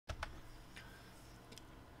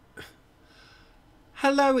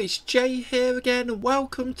Hello, it's Jay here again and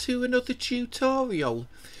welcome to another tutorial.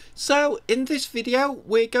 So in this video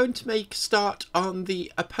we're going to make a start on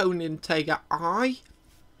the opponent AI,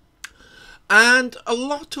 and a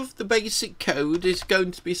lot of the basic code is going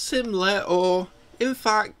to be similar, or in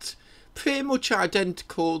fact pretty much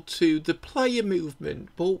identical to the player movement,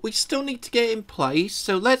 but we still need to get in place.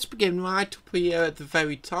 So let's begin right up here at the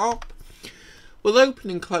very top. We'll open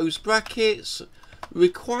and close brackets,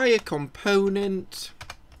 require component,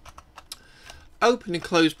 open and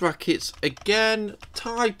close brackets again,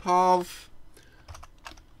 type of,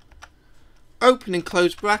 open and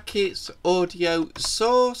close brackets, audio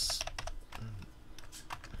source,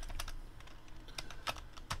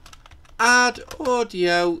 add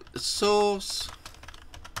audio source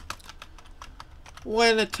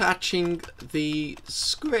when attaching the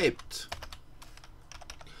script.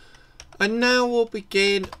 And now we'll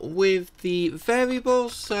begin with the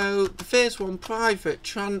variables. So the first one, private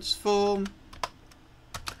transform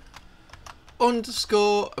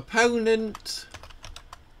underscore opponent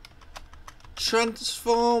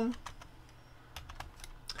transform,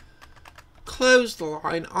 close the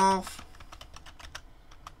line off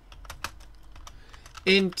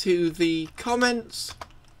into the comments,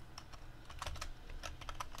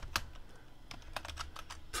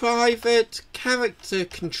 private character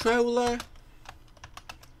controller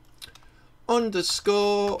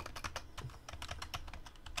underscore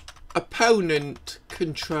opponent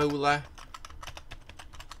controller,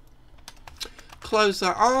 close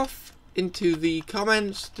that off into the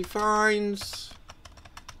comments, defines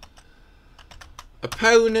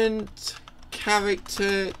opponent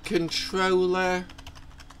character controller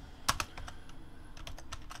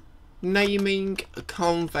naming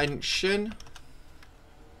convention.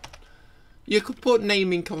 You could put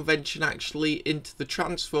naming convention actually into the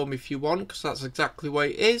transform if you want, because that's exactly what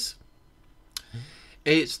it is.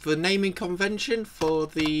 It's the naming convention for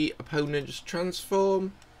the opponent's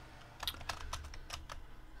transform.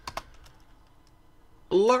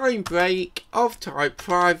 Line break of type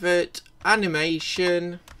private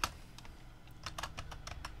animation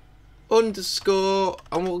underscore,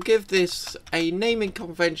 and we'll give this a naming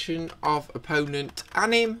convention of opponent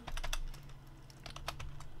anim.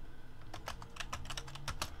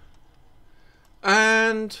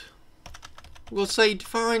 And we'll say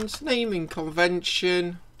defines naming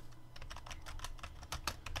convention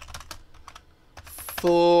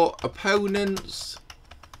for opponents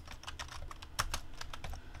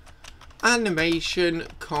animation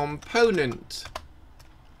component,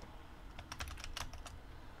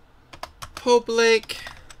 public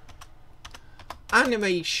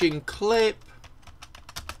animation clip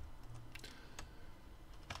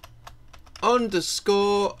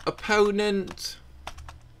underscore opponent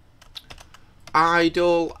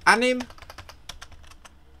idle anim,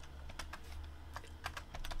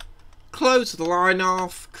 close the line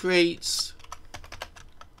off, creates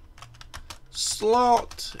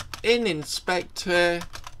slot in inspector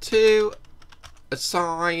to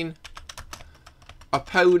assign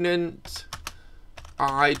opponent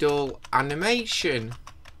idle animation.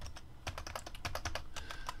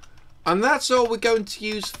 And that's all we're going to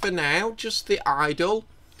use for now, just the idle.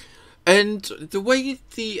 And the way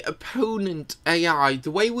the opponent AI, the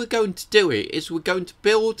way we're going to do it is we're going to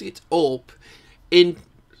build it up in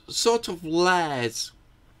sort of layers.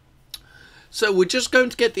 So we're just going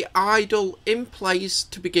to get the idle in place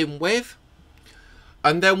to begin with,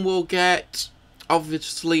 and then we'll get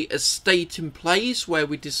obviously a state in place where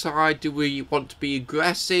we decide, do we want to be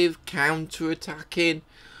aggressive, counter-attacking,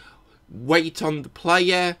 wait on the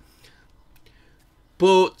player.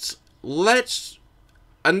 But let's,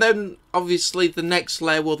 and then obviously the next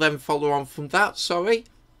layer will then follow on from that, sorry.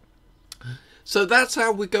 So that's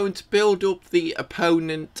how we're going to build up the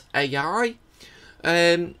opponent AI.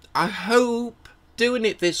 I hope doing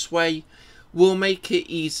it this way will make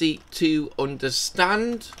it easy to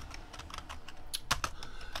understand.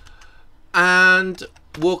 And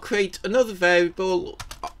we'll create another variable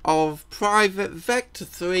of private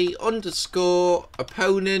vector3 underscore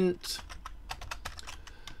opponent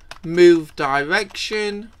move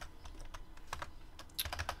direction.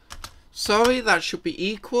 Sorry, that should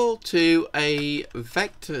be equal to a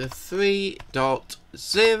vector3 dot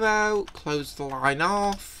 0, close the line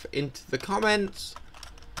off into the comments,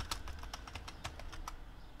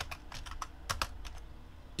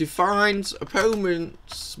 defines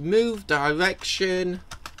opponent's move direction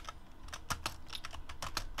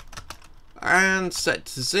and set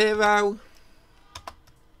to 0.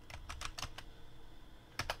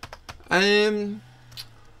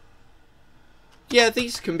 Yeah,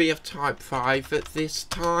 these can be of type 5 at this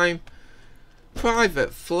time.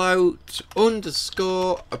 private float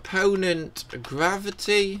underscore opponent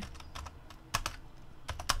gravity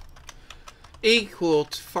equal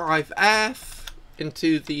to 5f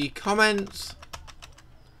into the comments,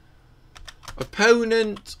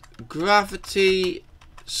 opponent gravity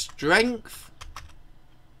strength,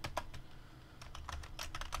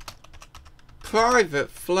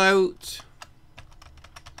 private float,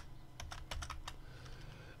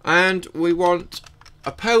 and we want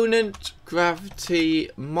opponent gravity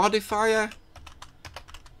modifier.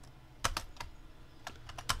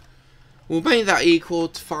 We'll make that equal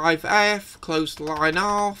to 5f, close the line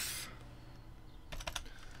off,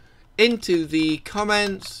 into the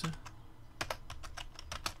comments,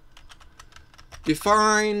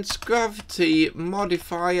 defines gravity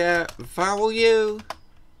modifier value,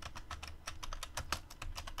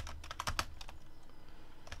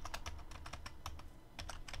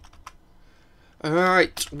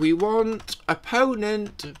 alright, we want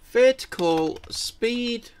opponent vertical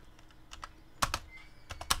speed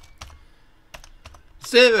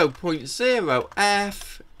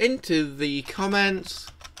 0.0f into the comments,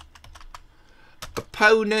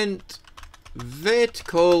 opponent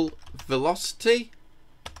vertical velocity,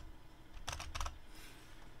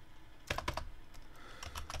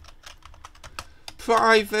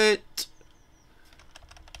 private,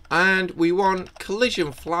 and we want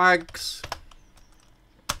collision flags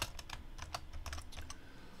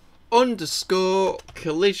underscore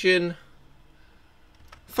collision.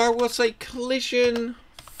 If I will say collision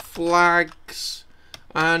flags,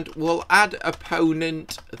 and we'll add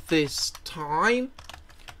opponent this time.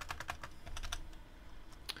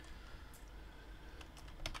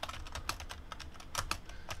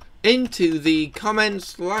 Into the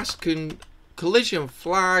comments, last collision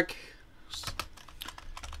flag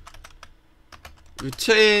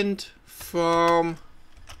returned from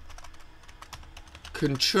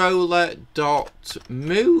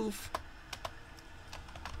controller.move.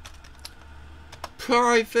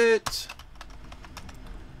 Private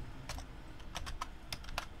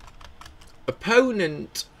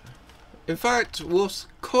opponent, in fact we'll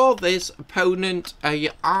call this opponent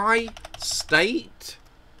AI state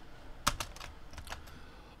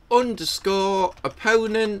underscore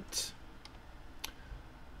opponent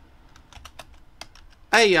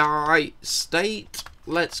AI state.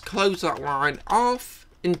 Let's close that line off,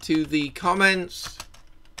 into the comments,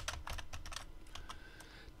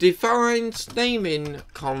 defines naming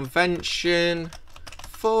convention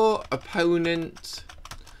for opponent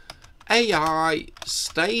AI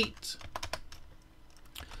state.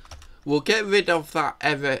 We'll get rid of that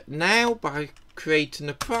error now by creating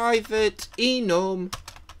a private enum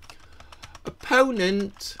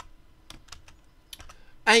opponent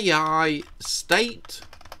AI state.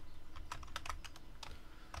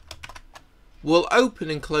 We'll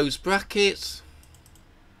open and close brackets.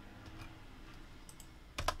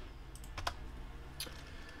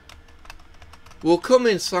 We'll come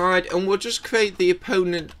inside and we'll just create the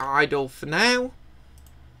opponent idle for now.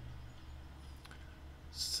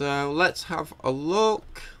 So let's have a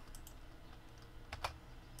look.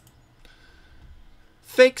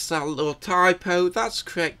 Fix that little typo, that's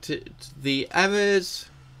corrected the errors.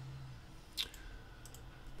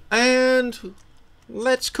 And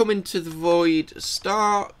let's come into the void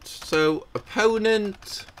start. So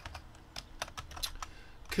opponent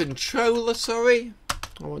controller, I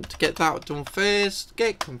want to get that done first.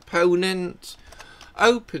 Get component,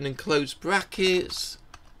 open and close brackets,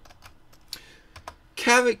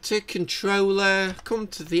 character controller, come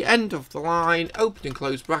to the end of the line, open and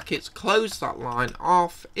close brackets, close that line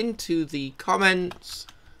off, into the comments,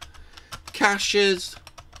 caches,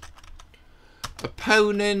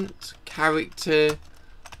 opponent character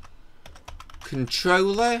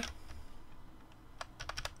controller,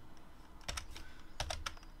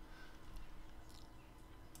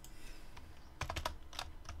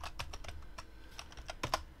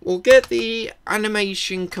 we'll get the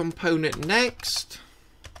animation component next.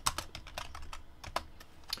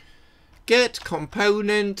 Get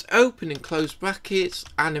component, open and close brackets,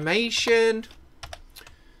 animation.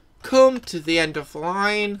 Come to the end of the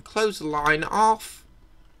line, close the line off,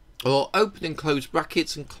 or open and close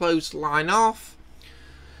brackets and close the line off.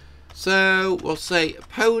 So we'll say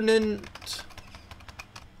opponent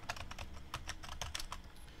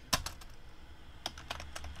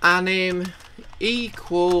anim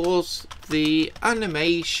equals the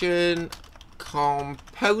animation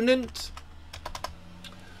component,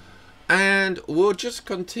 and we'll just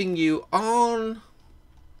continue on.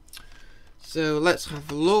 So let's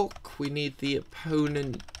have a look. We need the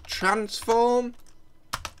opponent transform,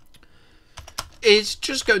 is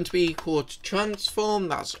just going to be equal to transform.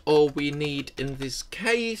 That's all we need in this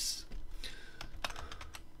case.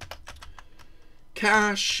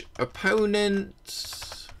 Cache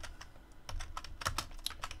opponent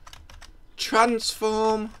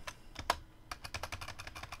transform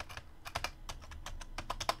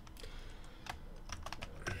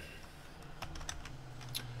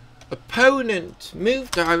opponent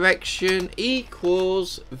move direction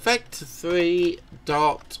equals vector3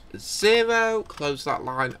 dot 0. Close that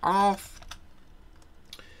line off.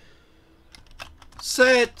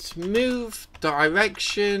 Set move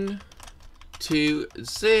direction to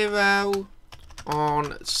 0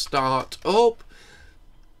 on start up.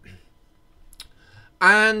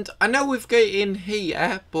 And I know we've got it in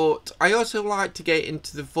here, but I also like to get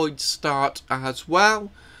into the void start as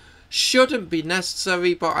well. Shouldn't be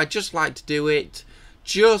necessary, but I just like to do it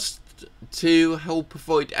just to help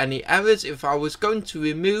avoid any errors. If I was going to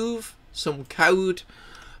remove some code,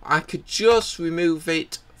 I could just remove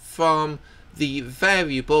it from the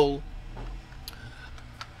variable,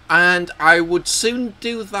 and I would soon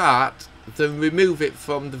do that than remove it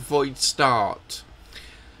from the void start.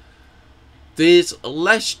 There's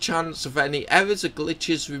less chance of any errors or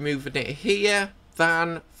glitches removing it here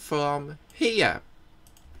than from here.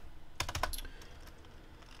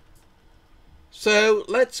 So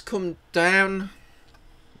let's come down,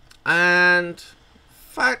 and in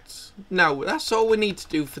fact, no, that's all we need to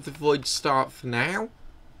do for the void start for now.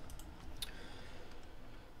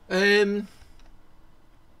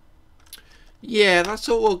 Yeah, that's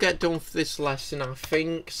all we'll get done for this lesson, I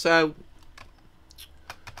think. So,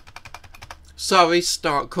 sorry,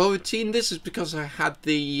 start coroutine. This is because I had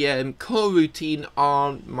the coroutine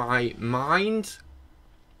on my mind.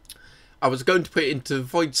 I was going to put it into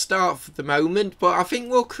void start for the moment, but I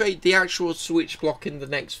think we'll create the actual switch block in the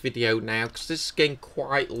next video now, because this is getting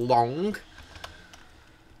quite long,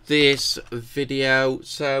 this video.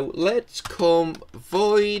 So let's come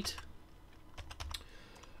void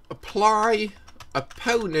apply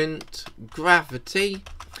opponent gravity.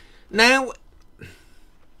 Now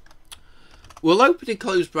we'll open and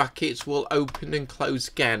close brackets, we'll open and close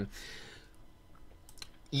again.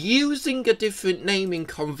 Using a different naming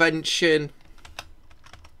convention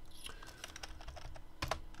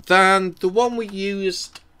than the one we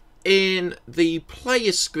used in the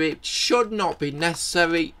player script should not be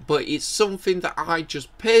necessary, but it's something that I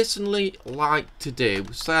just personally like to do.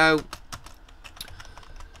 So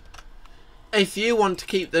if you want to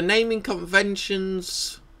keep the naming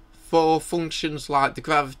conventions for functions like the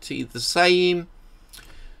gravity the same,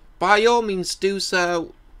 by all means do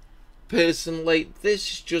so. Personally,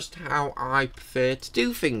 this is just how I prefer to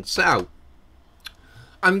do things. So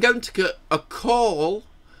I'm going to call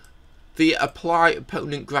the apply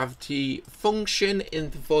opponent gravity function in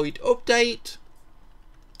the void update,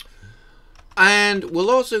 and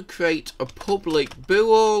we'll also create a public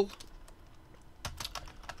bool.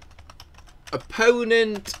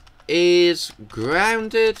 Opponent is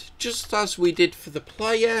grounded, just as we did for the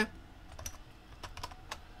player.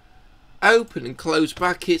 Open and close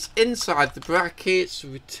brackets, inside the brackets,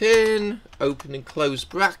 return, open and close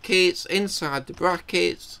brackets, inside the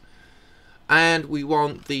brackets, and we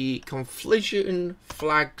want the collision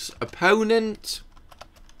flags opponent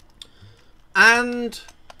and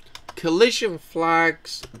collision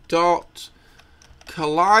flags dot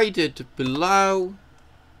collided below.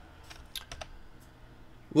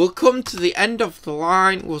 We'll come to the end of the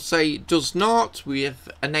line, we'll say does not with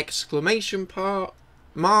an exclamation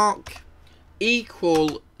mark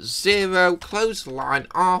equal 0, close the line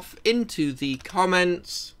off, into the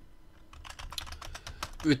comments,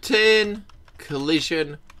 return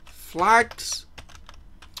collision flags.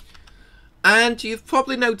 And you've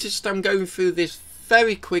probably noticed I'm going through this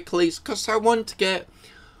very quickly. It's because I want to get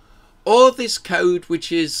all this code,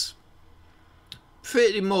 which is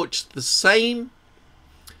pretty much the same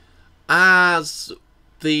as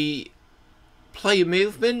the player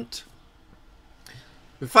movement.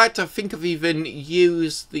 In fact, I think I've even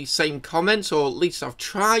used the same comments, or at least I've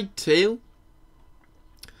tried to.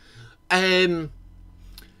 I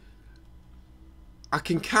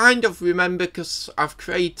can kind of remember because I've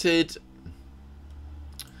created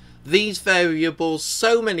these variables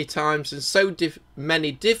so many times in so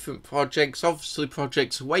many different projects, obviously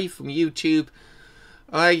projects away from YouTube.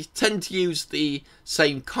 I tend to use the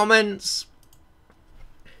same comments,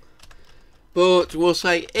 but we'll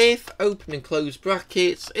say if open and close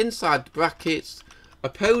brackets, inside the brackets,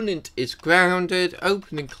 opponent is grounded,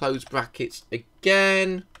 open and close brackets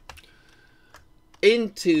again,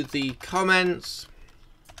 into the comments,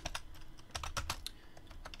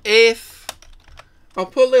 if I'll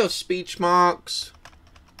put little speech marks.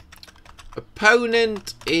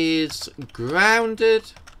 Opponent is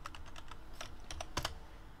grounded.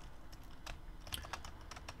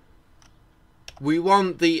 We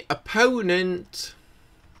want the opponent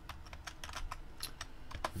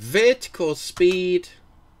vertical speed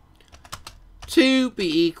to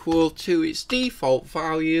be equal to its default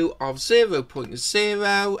value of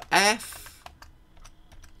 0.0 f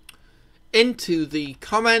into the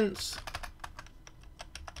comments.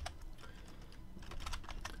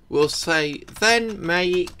 We'll say then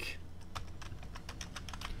make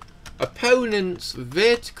opponent's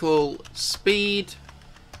vertical speed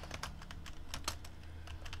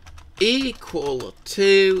equal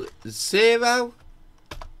to 0,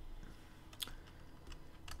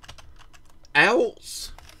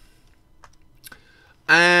 else,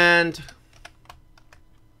 and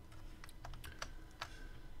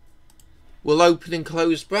we'll open and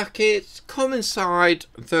close brackets, come inside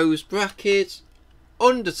those brackets,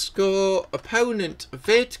 underscore opponent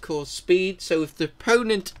vertical speed. So if the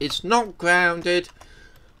opponent is not grounded,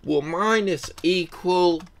 we'll minus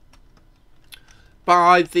equal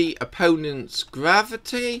by the opponent's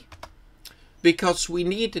gravity, because we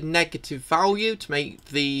need a negative value to make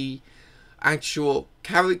the actual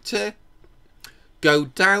character go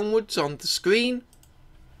downwards on the screen.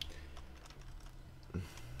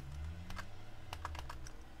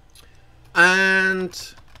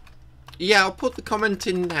 And yeah, I'll put the comment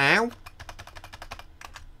in now.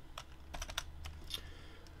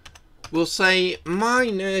 We'll say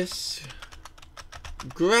minus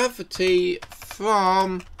gravity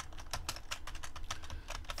from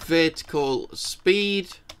vertical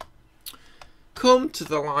speed. Come to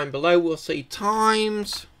the line below, we'll say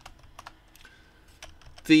times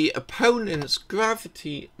the opponent's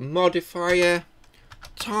gravity modifier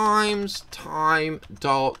times time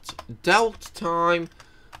dot delta time.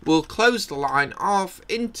 We'll close the line off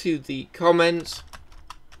into the comments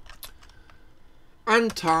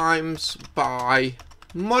and times by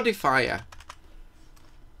modifier.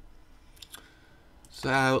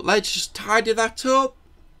 So let's just tidy that up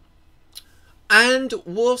and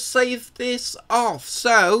we'll save this off.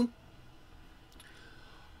 So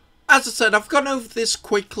as I said, I've gone over this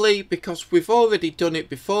quickly because we've already done it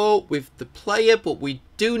before with the player, but we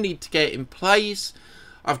do need to get it in place.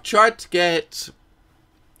 I've tried to get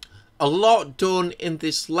a lot done in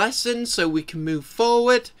this lesson so we can move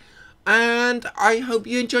forward, and I hope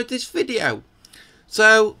you enjoyed this video.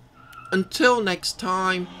 So until next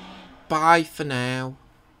time, bye for now.